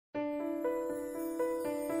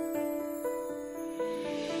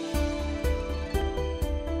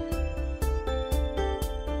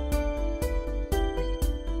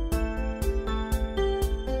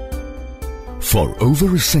For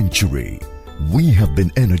over a century, we have been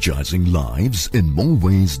energizing lives in more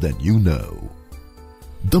ways than you know.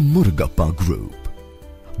 The Murugappa Group.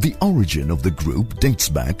 The origin of the group dates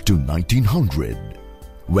back to 1900,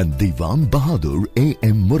 when Diwan Bahadur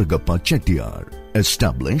A.M. Murugappa Chettiar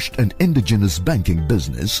established an indigenous banking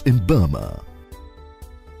business in Burma.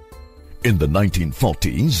 In the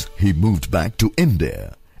 1940s, he moved back to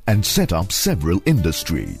India and set up several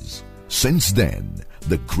industries. Since then,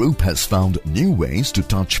 the group has found new ways to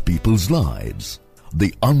touch people's lives.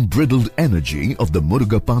 The unbridled energy of the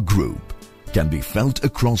Murugappa Group can be felt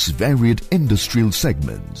across varied industrial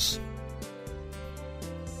segments.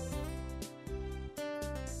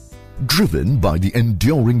 Driven by the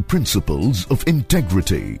enduring principles of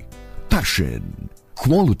integrity, passion,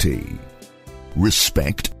 quality,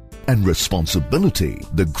 respect and responsibility,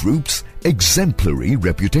 the group's exemplary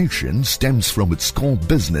reputation stems from its core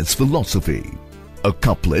business philosophy. A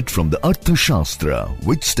couplet from the Arthashastra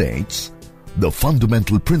which states, "The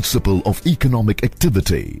fundamental principle of economic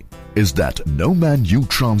activity is that no man you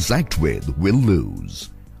transact with will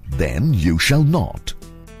lose, then you shall not."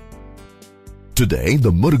 Today,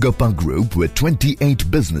 the Murugappa Group, with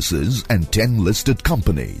 28 businesses and 10 listed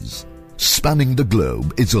companies, spanning the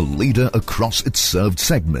globe, is a leader across its served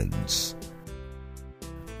segments.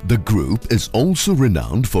 The group is also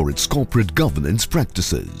renowned for its corporate governance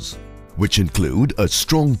practices, which include a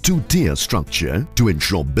strong two-tier structure to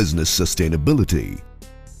ensure business sustainability.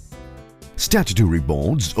 Statutory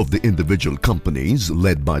boards of the individual companies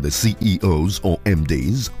led by the CEOs or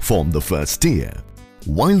MDs form the first tier,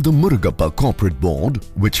 while the Murugappa Corporate Board,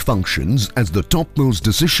 which functions as the topmost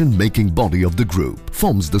decision-making body of the group,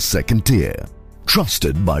 forms the second tier.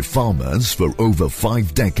 Trusted by farmers for over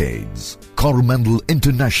 5 decades, Coromandel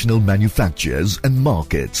International manufactures and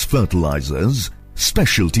markets fertilizers,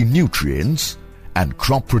 specialty nutrients and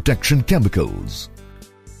crop protection chemicals.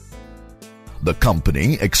 The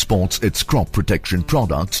company exports its crop protection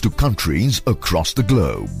products to countries across the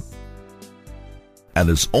globe and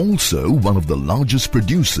is also one of the largest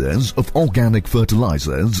producers of organic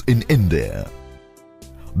fertilizers in India.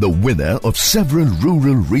 The winner of several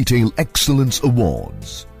Rural Retail Excellence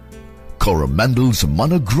Awards. Coromandel's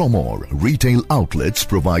Managromor retail outlets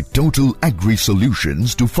provide total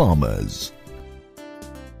agri-solutions to farmers.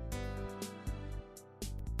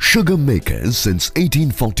 Sugar makers since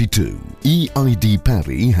 1842, E.I.D.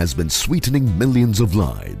 Parry has been sweetening millions of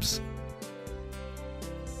lives.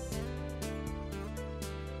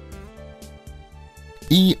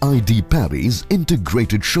 E.I.D. Parry's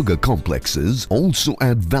integrated sugar complexes also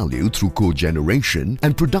add value through cogeneration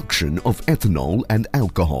and production of ethanol and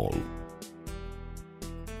alcohol.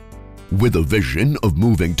 With a vision of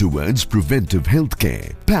moving towards preventive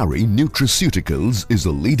healthcare, Parry Nutraceuticals is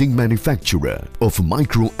a leading manufacturer of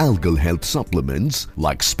microalgal health supplements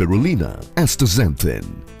like spirulina, astaxanthin,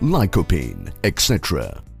 lycopene,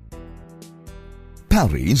 etc.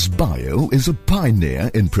 Parry's Bio is a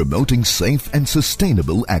pioneer in promoting safe and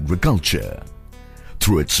sustainable agriculture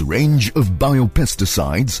through its range of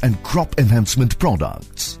biopesticides and crop enhancement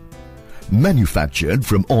products, manufactured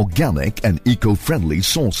from organic and eco-friendly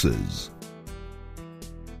sources.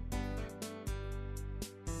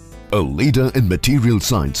 A leader in material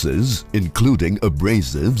sciences, including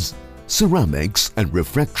abrasives, ceramics and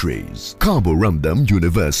refractories, Carborundum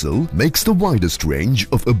Universal makes the widest range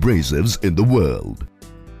of abrasives in the world.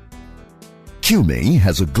 QME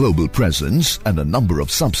has a global presence and a number of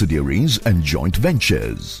subsidiaries and joint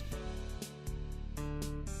ventures.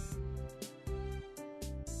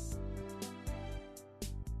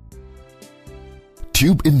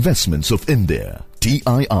 Tube Investments of India,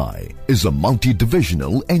 TII, is a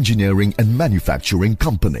multi-divisional engineering and manufacturing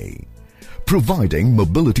company, providing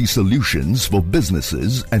mobility solutions for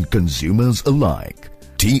businesses and consumers alike.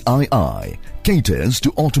 TII caters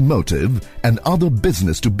to automotive and other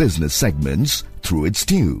business-to-business segments through its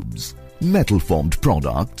tubes, metal-formed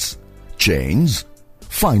products, chains,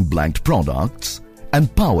 fine-blanked products,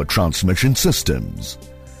 and power transmission systems,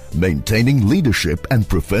 maintaining leadership and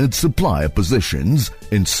preferred supplier positions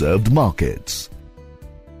in served markets.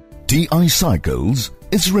 TI Cycles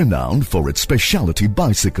is renowned for its specialty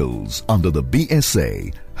bicycles under the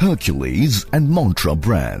BSA, Hercules and Mantra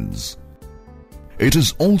brands. It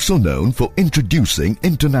is also known for introducing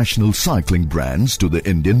international cycling brands to the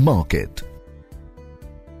Indian market.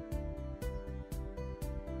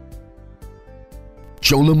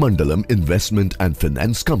 Cholamandalam Investment and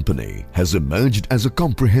Finance Company has emerged as a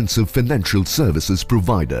comprehensive financial services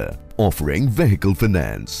provider offering vehicle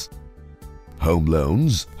finance, home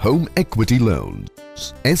loans, home equity loans,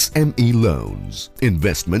 SME loans,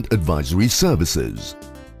 investment advisory services,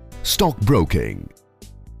 stockbroking,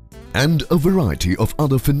 and a variety of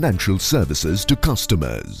other financial services to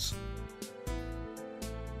customers.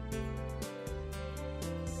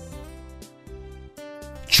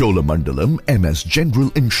 Cholamandalam MS General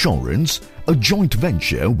Insurance, a joint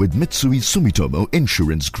venture with Mitsui Sumitomo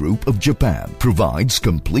Insurance Group of Japan, provides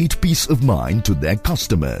complete peace of mind to their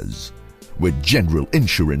customers with general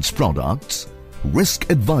insurance products, risk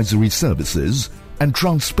advisory services, and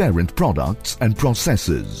transparent products and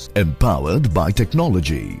processes empowered by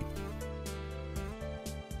technology.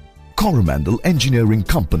 Coromandel Engineering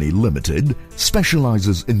Company Limited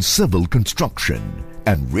specializes in civil construction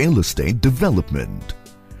and real estate development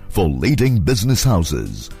for leading business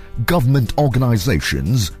houses, government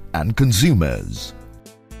organizations, and consumers.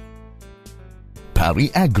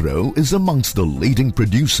 Parry Agro is amongst the leading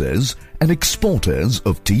producers and exporters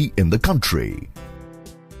of tea in the country.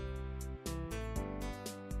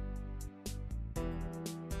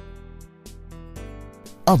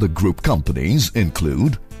 Other group companies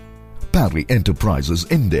include Parry Enterprises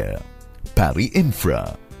India, Parry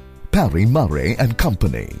Infra, Parry Murray and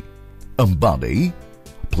Company, Ambani,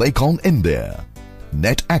 Playcon India,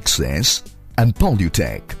 Net Access, and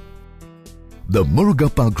Polytech. The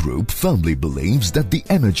Murugappa Group firmly believes that the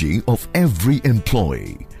energy of every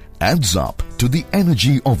employee adds up to the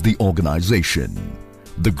energy of the organization.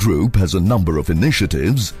 The group has a number of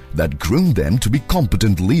initiatives that groom them to be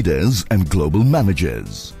competent leaders and global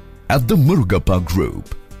managers. At the Murugappa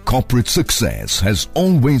Group, corporate success has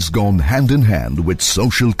always gone hand in hand with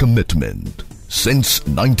social commitment. Since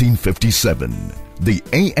 1957, the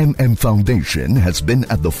AMM Foundation has been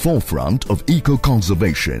at the forefront of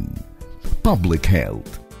eco-conservation, public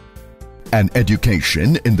health, and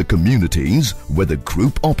education in the communities where the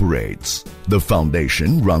group operates. The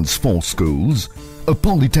foundation runs 4 schools, a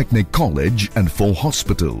polytechnic college, and 4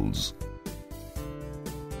 hospitals.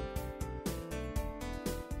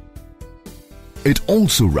 It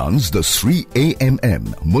also runs the Sri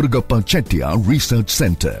AMM Murugappa Chettiar Research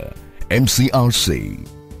Center, MCRC,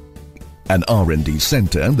 an R&D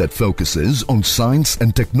center that focuses on science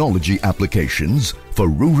and technology applications for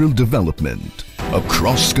rural development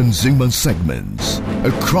across consumer segments,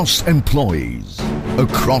 across employees,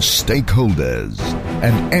 across stakeholders,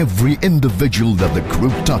 and every individual that the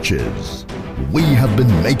group touches. We have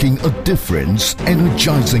been making a difference,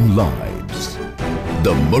 energizing lives.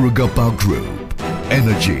 The Murugappa Group,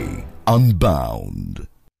 energy unbound.